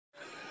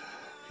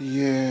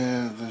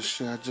Yeah, the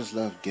shit. I just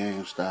left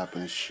GameStop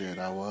and shit.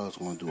 I was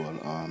gonna do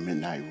a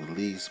midnight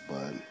release,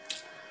 but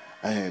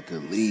I had to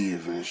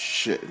leave and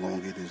shit.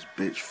 Gonna get this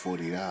bitch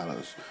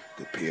 $40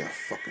 to pay a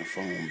fucking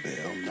phone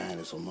bill. I'm mad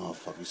as a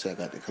motherfucker. You see, I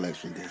got the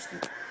collection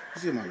distance.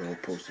 You see my little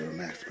poster of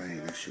Max Payne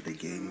and shit they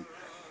gave me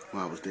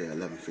when I was there at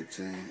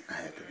 11:15. I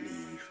had to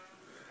leave.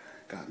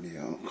 Got me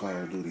a Call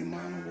of Duty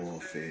Modern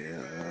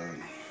Warfare,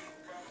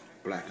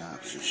 Black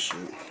Ops and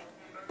shit.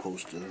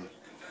 Poster,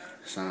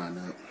 sign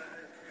up.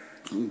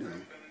 You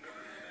know,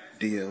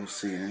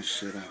 DLC and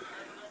shit.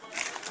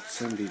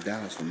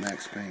 $70 for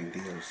Max Payne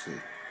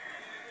DLC.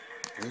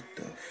 What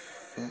the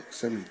fuck?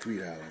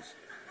 $73.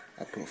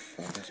 I put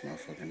 $5. That's my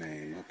fucking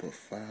name. I put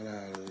 $5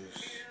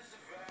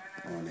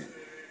 on it.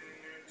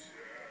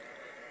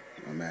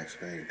 My Max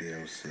Payne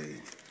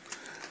DLC.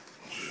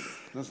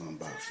 Let's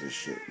unbox this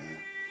shit, man.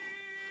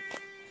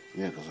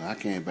 Yeah, cause I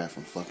came back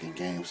from fucking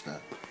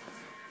GameStop.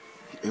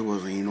 It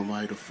wasn't even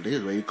nobody to. They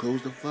was ready to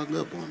close the fuck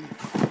up on me.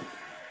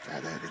 I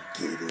had to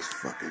get this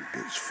fucking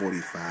bitch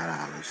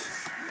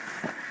 $45.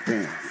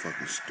 Damn,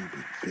 fucking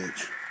stupid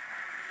bitch.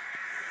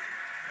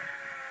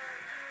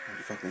 I'm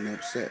fucking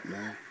upset,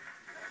 man.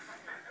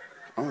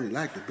 I only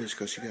like the bitch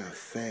cause she got a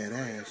fat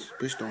ass.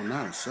 Bitch don't know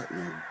how to suck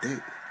no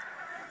dick.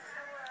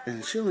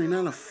 And she don't even know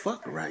how to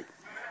fuck right.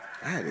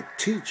 I had to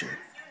teach her.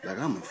 Like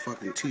I'm a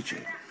fucking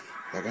teacher.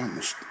 Like I'm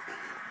a...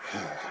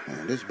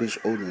 man, this bitch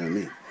older than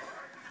me.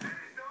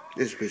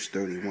 This bitch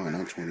 31,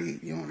 I'm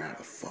 28. You don't know how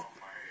to fuck.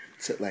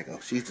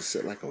 She used to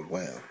sit like a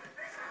whale.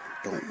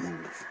 Don't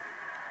move.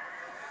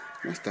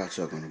 Let's start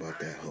talking about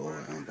that hoe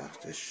and unbox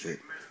this shit.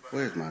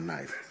 Where's my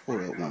knife?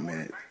 Hold up 1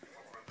 minute.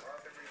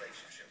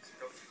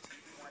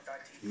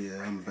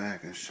 Yeah, I'm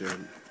back and shit.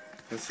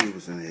 Let's see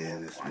what's in here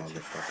in this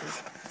motherfucker.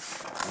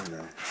 I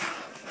know.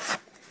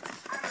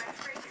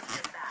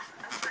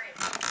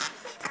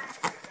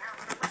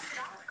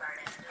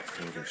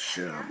 Throw this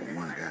shit out with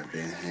one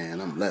goddamn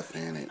hand. I'm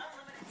left-handed.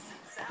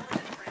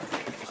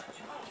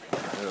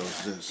 What the hell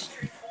is this?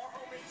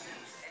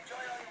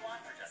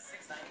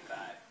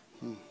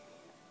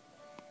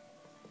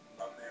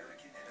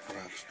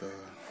 Rockstar.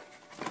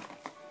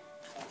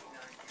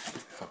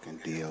 Fucking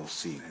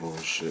DLC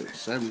bullshit.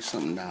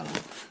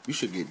 $70-something. You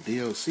should get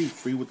DLC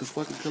free with the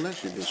fucking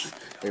collection edition.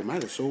 They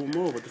might have sold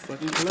more with the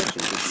fucking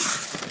collection edition.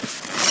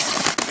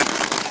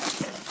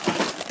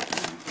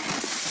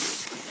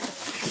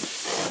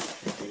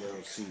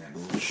 DLC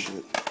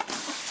bullshit.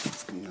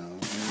 You know,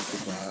 here's the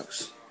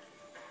box.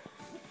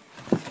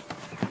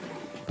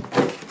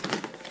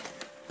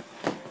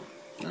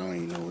 I don't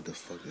even know what the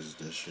fuck is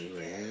this shit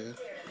right here.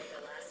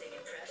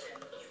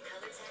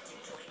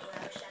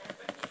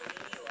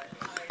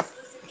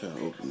 Trying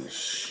to open this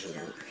shit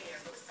up.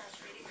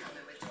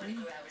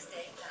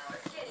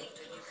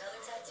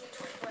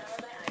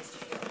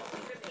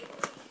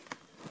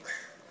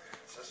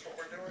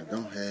 I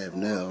don't have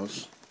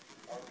nails.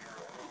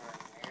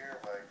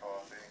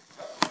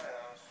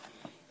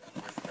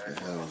 What the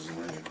hell is in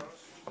here?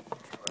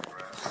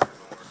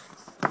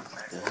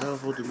 The hell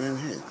is the man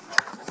here?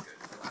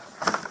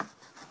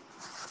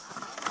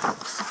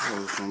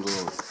 Oh, some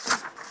little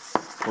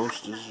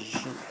posters and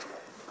shit.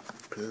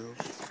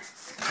 Pills.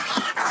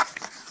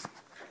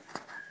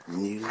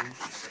 Needles.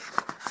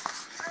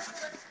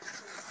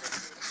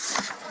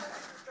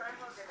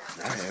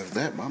 I have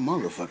that by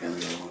motherfucking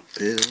little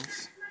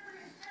pills.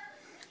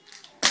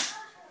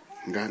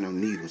 Got no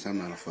needles. I'm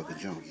not a fucking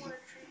junkie.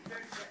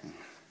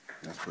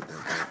 That's what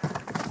that got.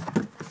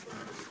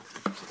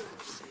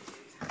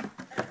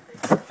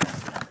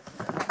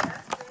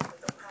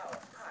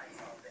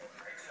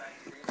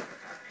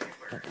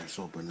 Let's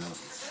open up.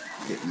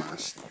 Get my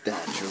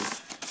statue.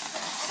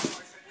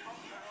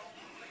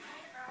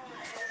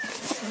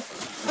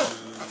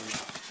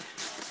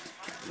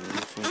 Where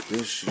the fuck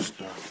this shit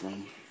start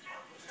from?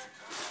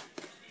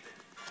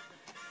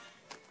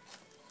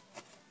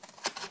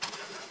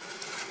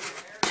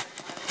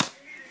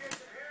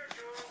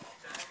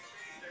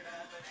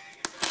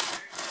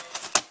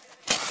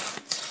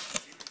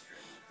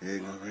 There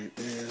you go, right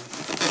there.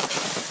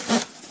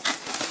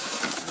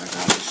 I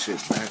got this shit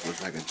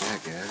backwards like a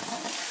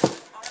jackass.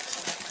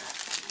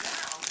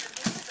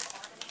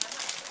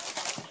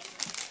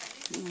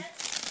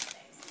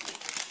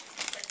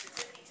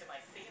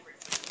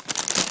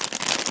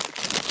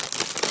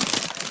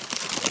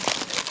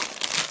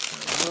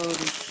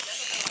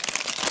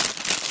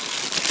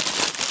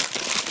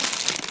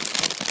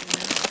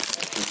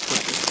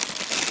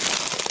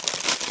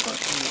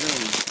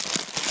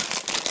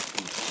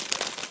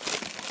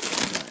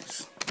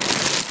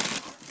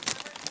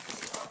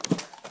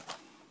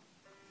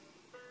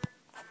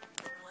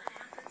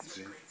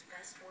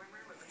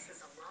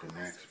 The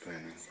Max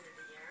Payne.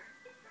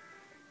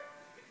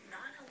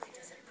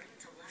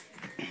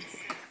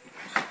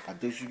 I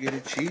thought you get a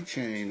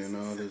keychain and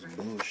all this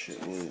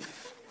bullshit with it.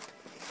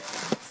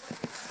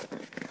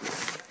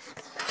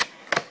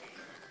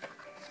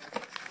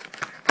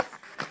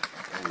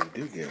 Oh, you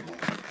do get one.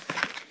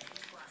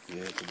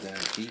 Yeah, it's a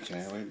damn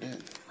keychain right there.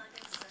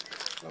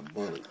 A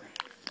bullet.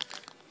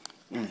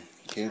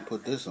 Can't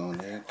put this on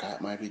there.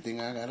 Cop might be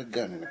thinking I got a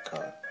gun in the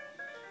car.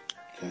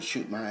 Can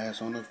shoot my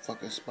ass on the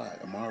fucking spot.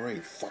 I'm already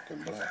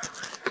fucking black.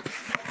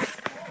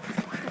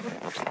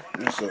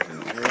 There's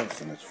something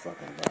else in this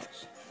fucking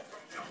box.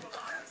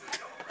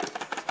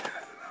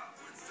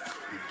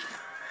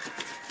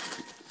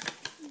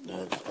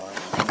 That's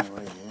all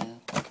right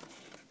here.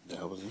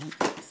 That was it.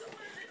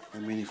 How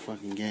many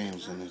fucking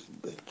games in this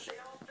bitch?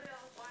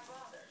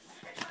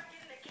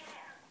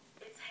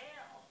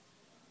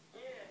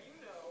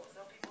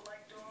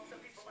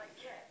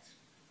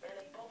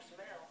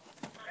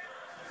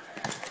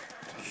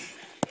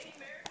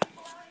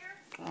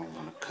 I don't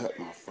want to cut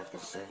my fucking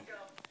self.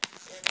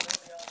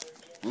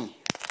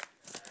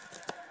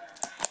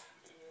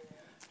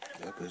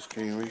 That bitch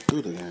came right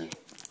through the game.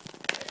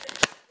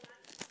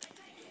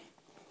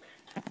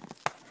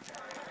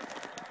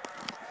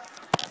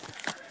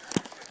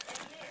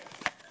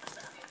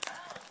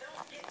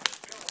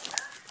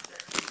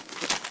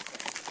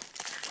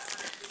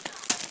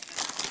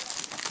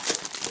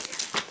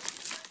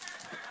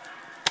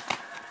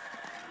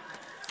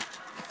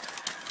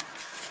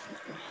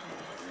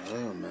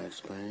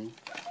 Max Payne.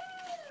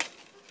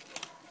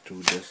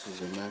 2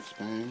 discs of Max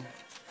Payne.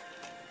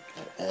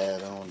 An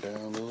add-on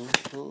download.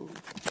 Oh,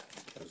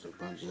 that's a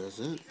bunch. That's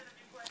it.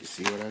 You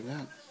see what I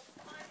got?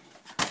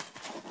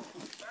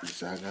 You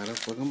see I got a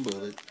fucking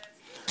bullet.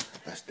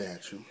 A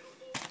statue.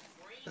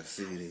 A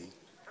CD.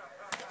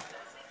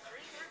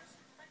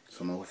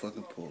 Some old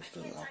fucking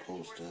poster. I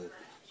posted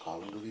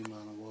Call of Duty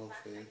Modern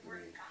Warfare 3.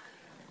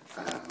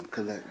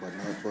 But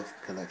not both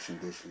collection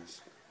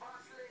editions.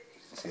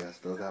 See, I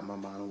still got my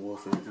Modern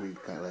Warfare 3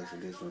 collection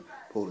edition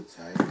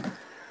prototype.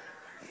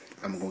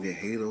 I'm gonna get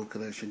Halo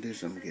collection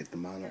edition. I'm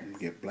gonna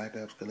get Black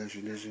Ops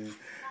collection edition.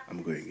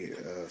 I'm gonna get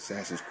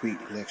Assassin's Creed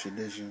collection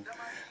edition.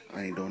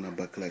 I ain't doing nothing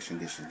but collection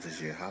editions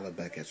this year. Holla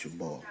back at your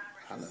boy.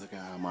 Look at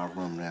how my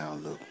room now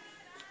look.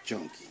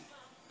 Junky.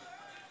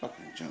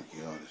 Fucking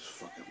junky. All this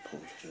fucking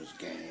posters,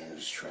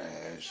 games,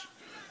 trash,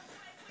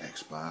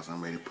 Xbox.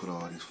 I'm ready to put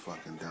all these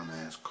fucking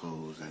dumbass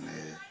codes in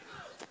there.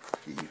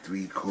 Give you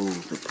 3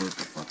 codes to put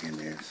the fuck in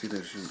there. See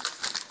that shit?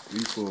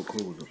 3-4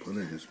 codes to put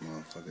in this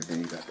motherfucker.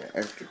 Then you got the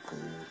extra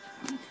code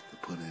to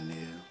put in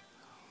there.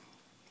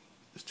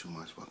 There's too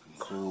much fucking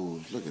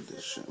codes. Look at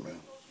this shit,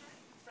 man.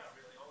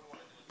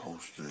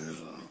 Posters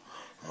and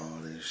all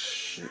this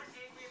shit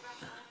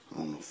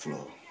on the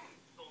floor.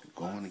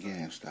 Going to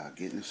GameStop,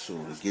 getting the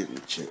soda, getting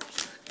the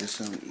chips, get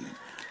something to eat.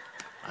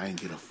 I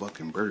ain't get a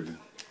fucking burger,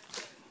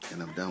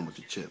 and I'm done with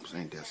the chips.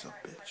 Ain't that some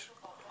bitch?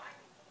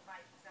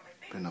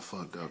 Been a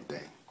fucked up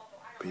day.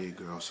 Big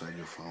girl saw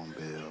your phone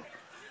bill.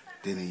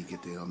 Then you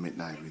get the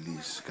midnight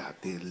release.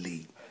 Got their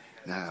leak.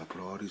 Now I gotta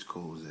put all these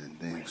codes in.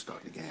 Then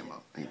start the game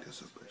up. Ain't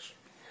this a bitch?